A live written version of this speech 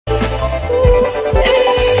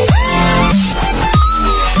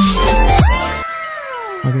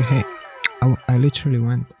I literally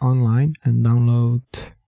went online and download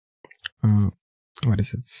what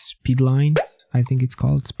is it, SpeedLines, I think it's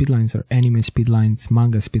called, SpeedLines or anime SpeedLines,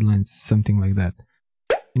 manga SpeedLines, something like that.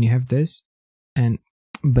 And you have this,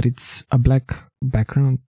 but it's a black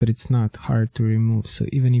background, but it's not hard to remove. So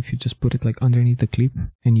even if you just put it like underneath the clip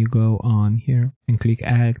and you go on here and click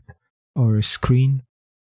add or screen,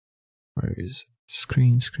 where is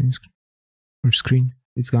screen,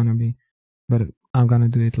 it's gonna be, but I'm gonna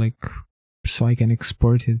do it like so I can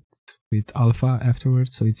export it with alpha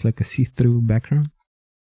afterwards, so it's like a see-through background.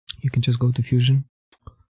 You can just go to Fusion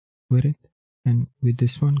with it, and with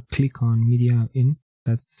this one click on media in,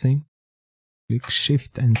 that's the same, click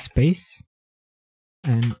shift and space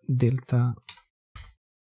and delta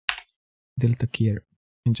key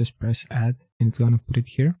and just press add, and it's gonna put it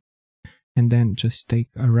here. And then just take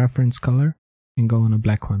a reference color and go on a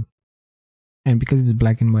black one, and because it's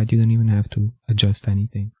black and white you don't even have to adjust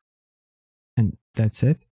anything, and that's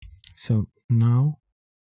it. So now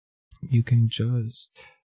you can just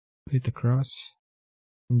put it across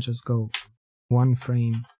and just go one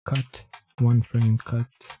frame cut,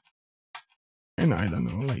 and I don't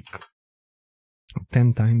know, like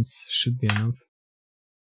 10 times should be enough.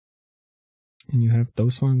 And you have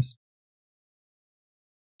those ones,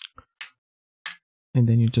 and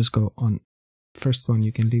then you just go on first one,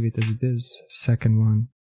 you can leave it as it is, second one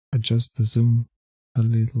adjust the zoom a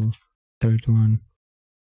little, third one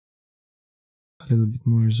a little bit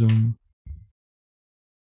more zoom.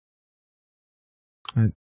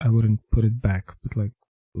 I wouldn't put it back, but like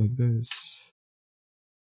this,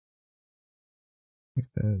 like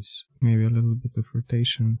this, maybe a little bit of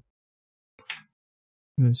rotation,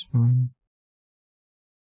 this one,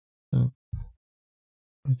 up,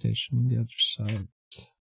 rotation on the other side,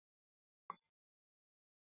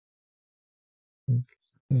 like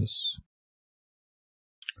this,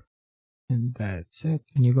 and that's it.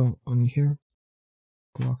 And you go on here,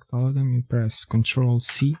 select all of them, you press Ctrl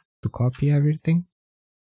C to copy everything,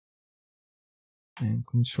 and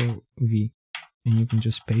Ctrl V, and you can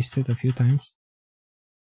just paste it a few times,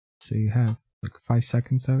 so you have like 5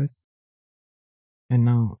 seconds of it. And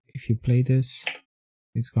now if you play this,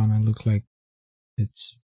 it's gonna look like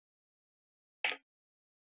it's,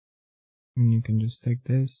 and you can just take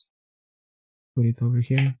this, put it over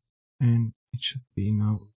here, and it should be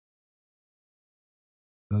now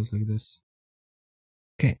goes like this.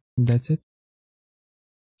 Okay, that's it.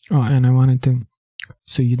 Oh, and I wanted to,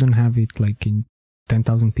 so you don't have it like in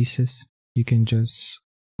 10,000 pieces, you can just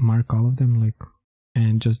mark all of them, like,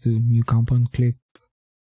 and just do new compound clip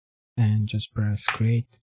and just press create,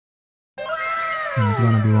 and it's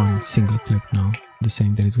gonna be one single clip now, the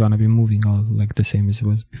same, that it's gonna be moving all like the same as it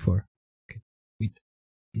was before. Okay, wait,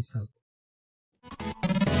 peace out.